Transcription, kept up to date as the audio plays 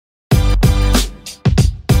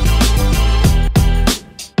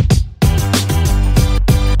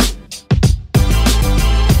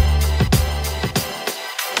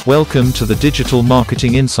Welcome to the Digital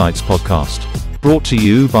Marketing Insights podcast, brought to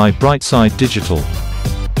you by Brightside Digital.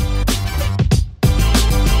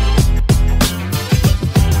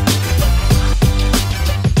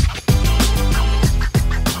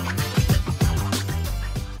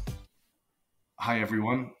 Hi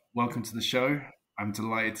everyone, welcome to the show. I'm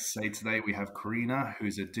delighted to say today we have Karina,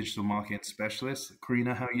 who's a digital marketing specialist.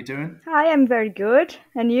 Karina, how are you doing? Hi, I'm very good.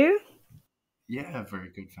 And you? Yeah, very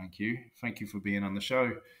good, thank you. Thank you for being on the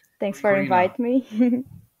show. Thanks for Karina, inviting me. you're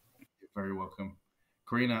very welcome.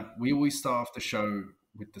 Karina, we always start off the show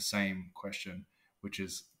with the same question, which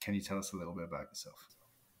is, can you tell us a little bit about yourself?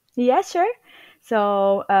 Yeah, sure.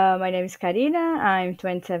 So, my name is Karina. I'm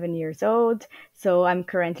 27 years old. So, I'm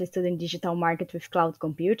currently studying digital market with cloud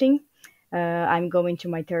computing. I'm going to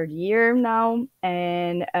my third year now,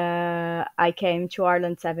 and I came to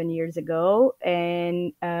Ireland 7 years ago.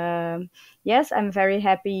 And yes, I'm very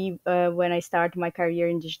happy when I started my career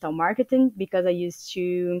in digital marketing because I used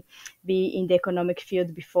to be in the economic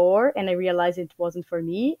field before, and I realized it wasn't for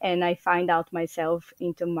me, and I find out myself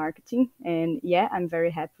into marketing. And yeah, I'm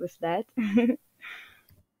very happy with that.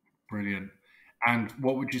 Brilliant. And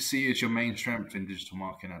what would you see as your main strength in digital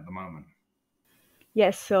marketing at the moment?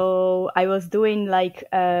 Yes, so I was doing like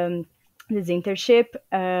this internship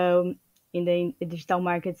in the digital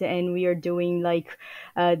market, and we are doing like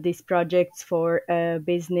these projects for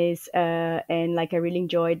business, and like I really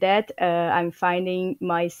enjoyed that. I'm finding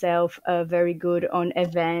myself very good on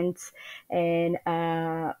events and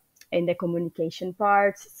in the communication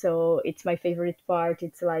part. So it's my favorite part.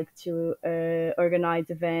 It's like to organize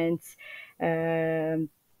events, um,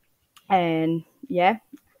 and yeah,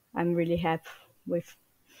 I'm really happy with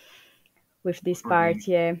this Brilliant. part,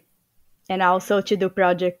 yeah. And also to do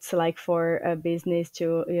projects like for a business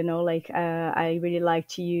to, like I really like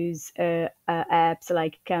to use apps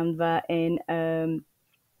like Canva and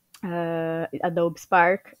Adobe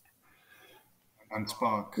Spark. And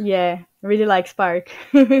Spark. Yeah, really like Spark.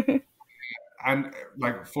 And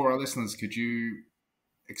like for our listeners, could you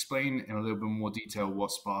explain in a little bit more detail what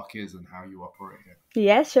Spark is and how you operate it?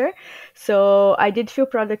 Yeah, sure. So I did few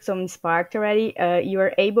projects on Spark already. You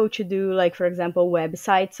are able to do like, for example,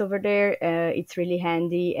 websites over there. It's really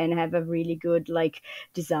handy and have a really good like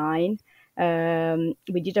design.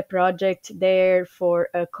 We did a project there for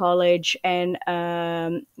a college, and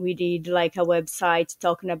we did like a website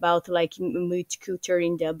talking about like multicultural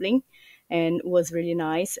in Dublin, and was really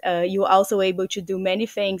nice. You are also able to do many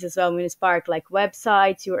things as well in Spark, like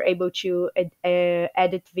websites. You are able to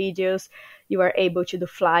edit videos. You are able to do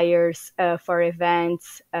flyers for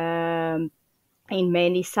events. In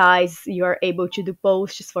many sizes, you are able to do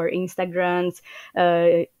posts for Instagrams,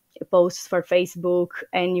 posts for Facebook,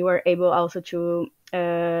 and you are able also to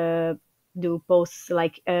do posts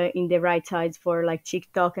like in the right size for like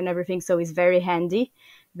TikTok and everything. So it's very handy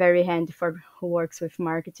for who works with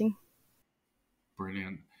marketing.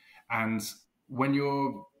 Brilliant. And when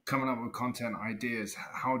you're coming up with content ideas,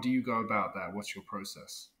 how do you go about that? What's your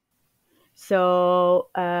process? So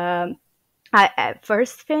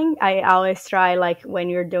first thing, I always try like when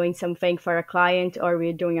you're doing something for a client or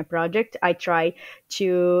we're doing a project, I try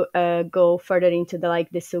to go further into the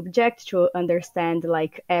like the subject to understand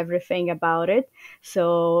like everything about it.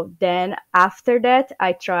 So then after that,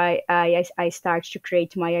 I start to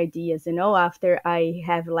create my ideas. After I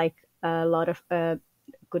have like a lot of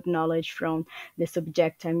good knowledge from the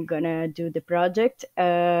subject I'm gonna do the project,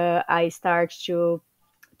 I start to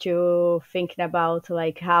thinking about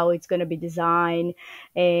like how it's going to be designed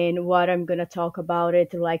and what I'm going to talk about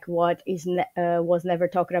it, like what was never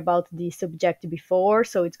talked about the subject before.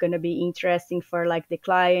 So it's going to be interesting for like the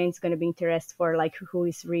client, it's going to be interesting for like who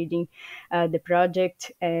is reading the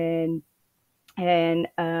project, and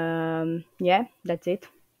yeah, that's it.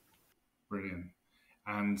 Brilliant.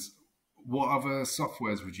 And what other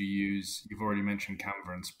softwares would you use? You've already mentioned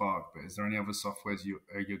Canva and Spark, but is there any other softwares you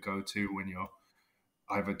go to when you're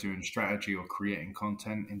either doing strategy or creating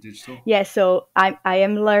content in digital? Yeah, so I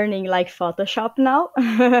am learning like Photoshop now.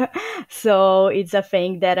 So it's a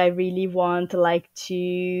thing that I really want like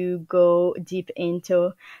to go deep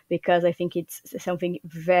into because I think it's something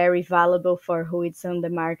very valuable for who is on the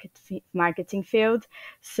marketing field.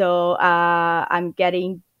 So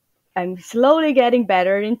I'm slowly getting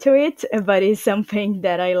better into it, but it's something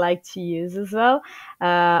that I like to use as well.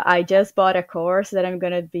 I just bought a course that I'm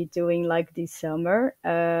gonna be doing like this summer.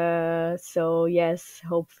 So yes,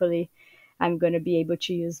 hopefully I'm gonna be able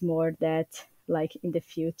to use more that like in the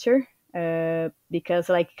future. because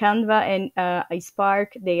like Canva and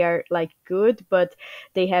Spark, they are like good, but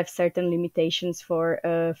they have certain limitations for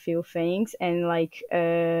a few things. And like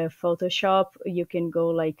Photoshop, you can go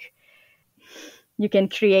like you can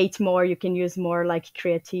create more, you can use more like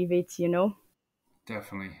creativity, you know.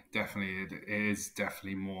 Definitely, definitely, it is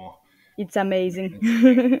definitely more. It's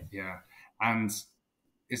amazing. Yeah. And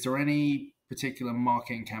is there any particular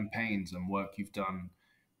marketing campaigns and work you've done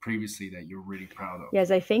previously that you're really proud of?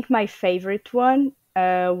 Yes, I think my favorite one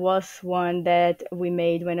was one that we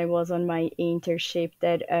made when I was on my internship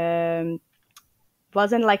that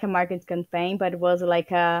wasn't like a market campaign, but it was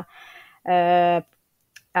like a,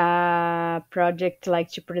 a project like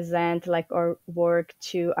to present like our work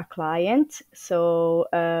to a client. So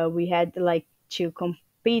we had like to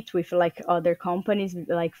compete with like other companies,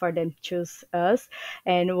 like for them to choose us,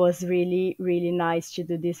 and it was really really nice to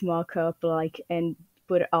do this mock-up like and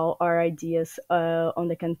put all our ideas on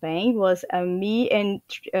the campaign. It was me and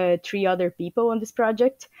three other people on this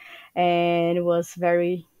project, and it was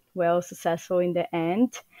very well successful in the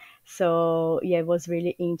end. So yeah, it was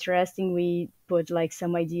really interesting. We put like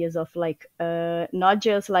some ideas of like not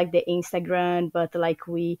just like the Instagram, but like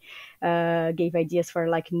we gave ideas for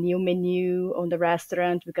like new menu on the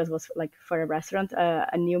restaurant, because it was like for a restaurant,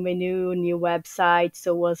 a new menu, new website.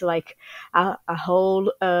 So it was like a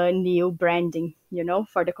whole new branding, you know,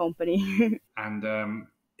 for the company. And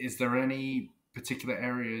is there any particular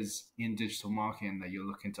areas in digital marketing that you're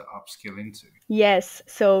looking to upskill into? Yes.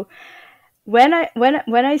 So when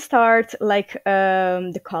I start like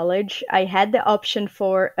the college, I had the option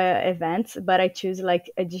for events, but I choose like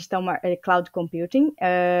a cloud computing.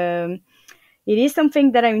 It is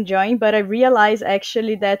something that I'm enjoying, but I realize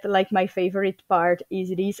actually that like my favorite part is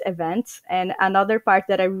these events. And another part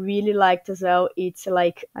that I really liked as well, it's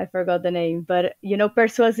like I forgot the name, but you know,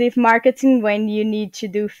 persuasive marketing, when you need to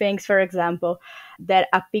do things, for example, that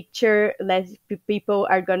a picture that people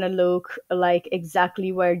are gonna look like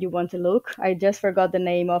exactly where you want to look. I just forgot the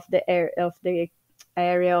name of the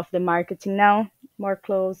area of the marketing now. More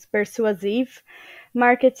close, persuasive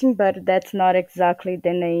marketing, but that's not exactly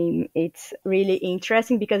the name. It's really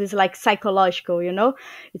interesting because it's like psychological, you know.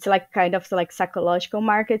 It's like kind of like psychological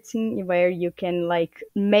marketing, where you can like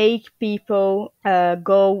make people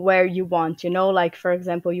go where you want, you know. Like for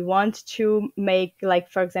example, you want to make, like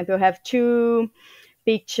for example, have two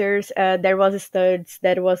pictures. There was a studs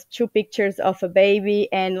that was two pictures of a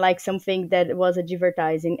baby and like something that was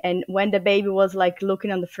advertising. And when the baby was like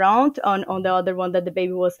looking on the front, on the other one that the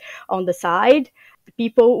baby was on the side,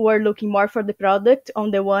 people were looking more for the product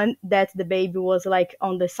on the one that the baby was like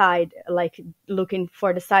on the side, like looking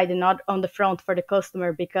for the side and not on the front for the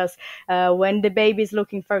customer. Because when the baby is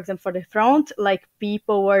looking, for example, for the front, like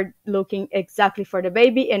people were looking exactly for the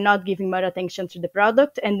baby and not giving more attention to the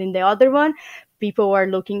product. And in the other one, people were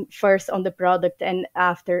looking first on the product and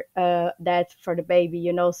after that for the baby,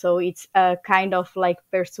 you know. So it's a kind of like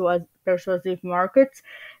persuasive market.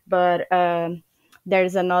 But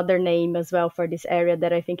there's another name as well for this area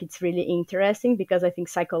that I think it's really interesting, because I think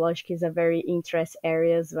psychology is a very interest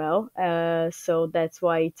area as well. So that's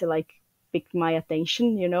why it like picked my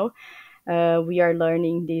attention, you know. We are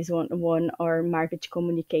learning this one or market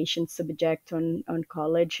communication subject on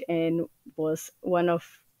college, and was one of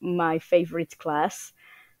my favorite class.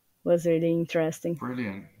 Was really interesting.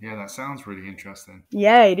 Brilliant. Yeah, that sounds really interesting.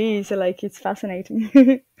 Yeah, it is. Like it's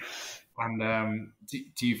fascinating. And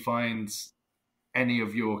do you find any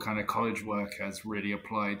of your kind of college work has really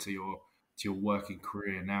applied to your working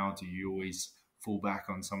career now? Do you always fall back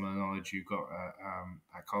on some of the knowledge you got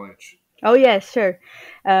at college? Oh yeah, sure.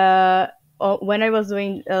 Uh, when I was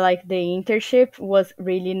doing like the internship, was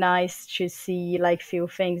really nice to see like few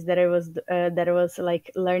things that I was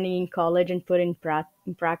like learning in college and put in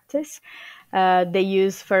practice. They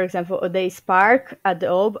use, for example, they Spark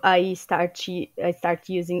Adobe. I start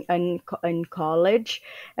using in college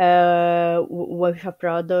with a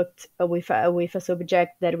product with a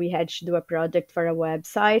subject that we had to do a project for a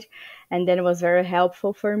website, and then it was very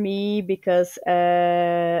helpful for me because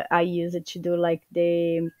I use it to do like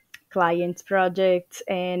the client projects,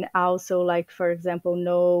 and also like for example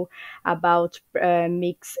know about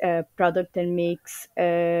mix product and mix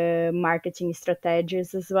marketing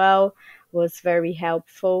strategies as well. Was very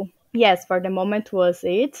helpful. Yes, for the moment was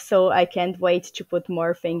it. So I can't wait to put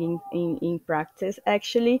more thing in practice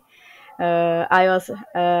actually. I was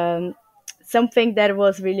something that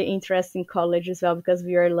was really interesting in college as well, because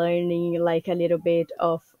we are learning like a little bit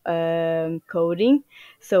of coding.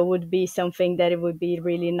 So it would be something that it would be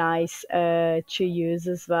really nice to use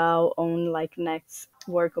as well on like next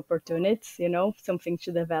work opportunities, something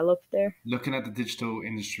to develop there. Looking at the digital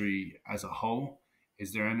industry as a whole,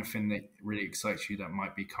 is there anything that really excites you that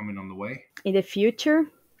might be coming on the way? In the future,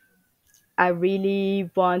 I really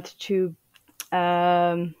want to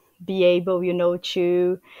be able,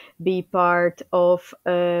 to be part of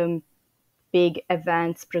big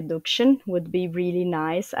events production would be really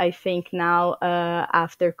nice. I think now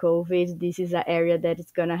after COVID, this is an area that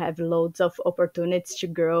is going to have loads of opportunities to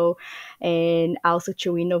grow and also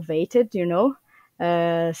to innovate it.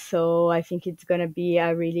 So I think it's going to be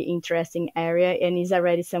a really interesting area and is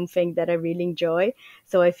already something that I really enjoy.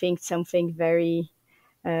 So I think something very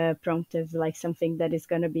promptive, like something that is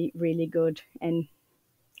going to be really good and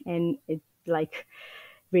it like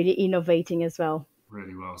really innovating as well.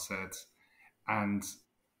 Really well said. And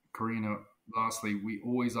Karina, lastly, we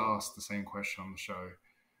always ask the same question on the show,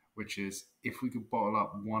 which is if we could bottle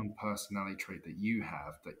up one personality trait that you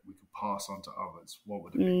have that we could pass on to others, what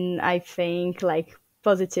would it be? I think like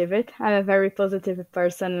positivity. I'm a very positive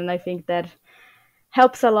person, and I think that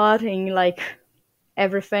helps a lot in like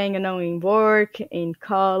everything, in work, in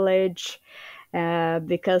college,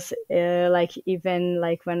 because like even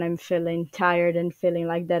like when I'm feeling tired and feeling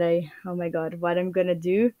like that, oh my God, what I'm gonna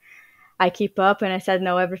do? I keep up and I said,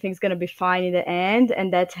 no, everything's gonna be fine in the end,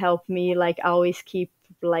 and that helped me like always keep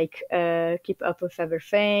up with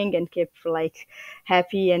everything and keep like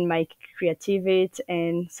happy and my creativity.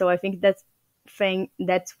 And so I think that's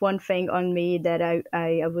one thing on me that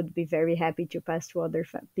I would be very happy to pass to other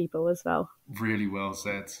people as well. Really well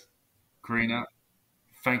said. Karina,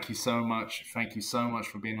 thank you so much. Thank you so much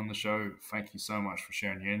for being on the show. Thank you so much for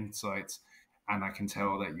sharing your insights. And I can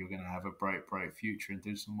tell that you're going to have a bright, bright future in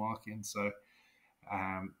digital marketing. So,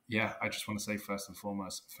 yeah, I just want to say first and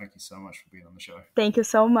foremost, thank you so much for being on the show. Thank you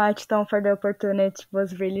so much, Tom, for the opportunity. It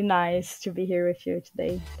was really nice to be here with you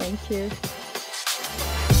today. Thank you.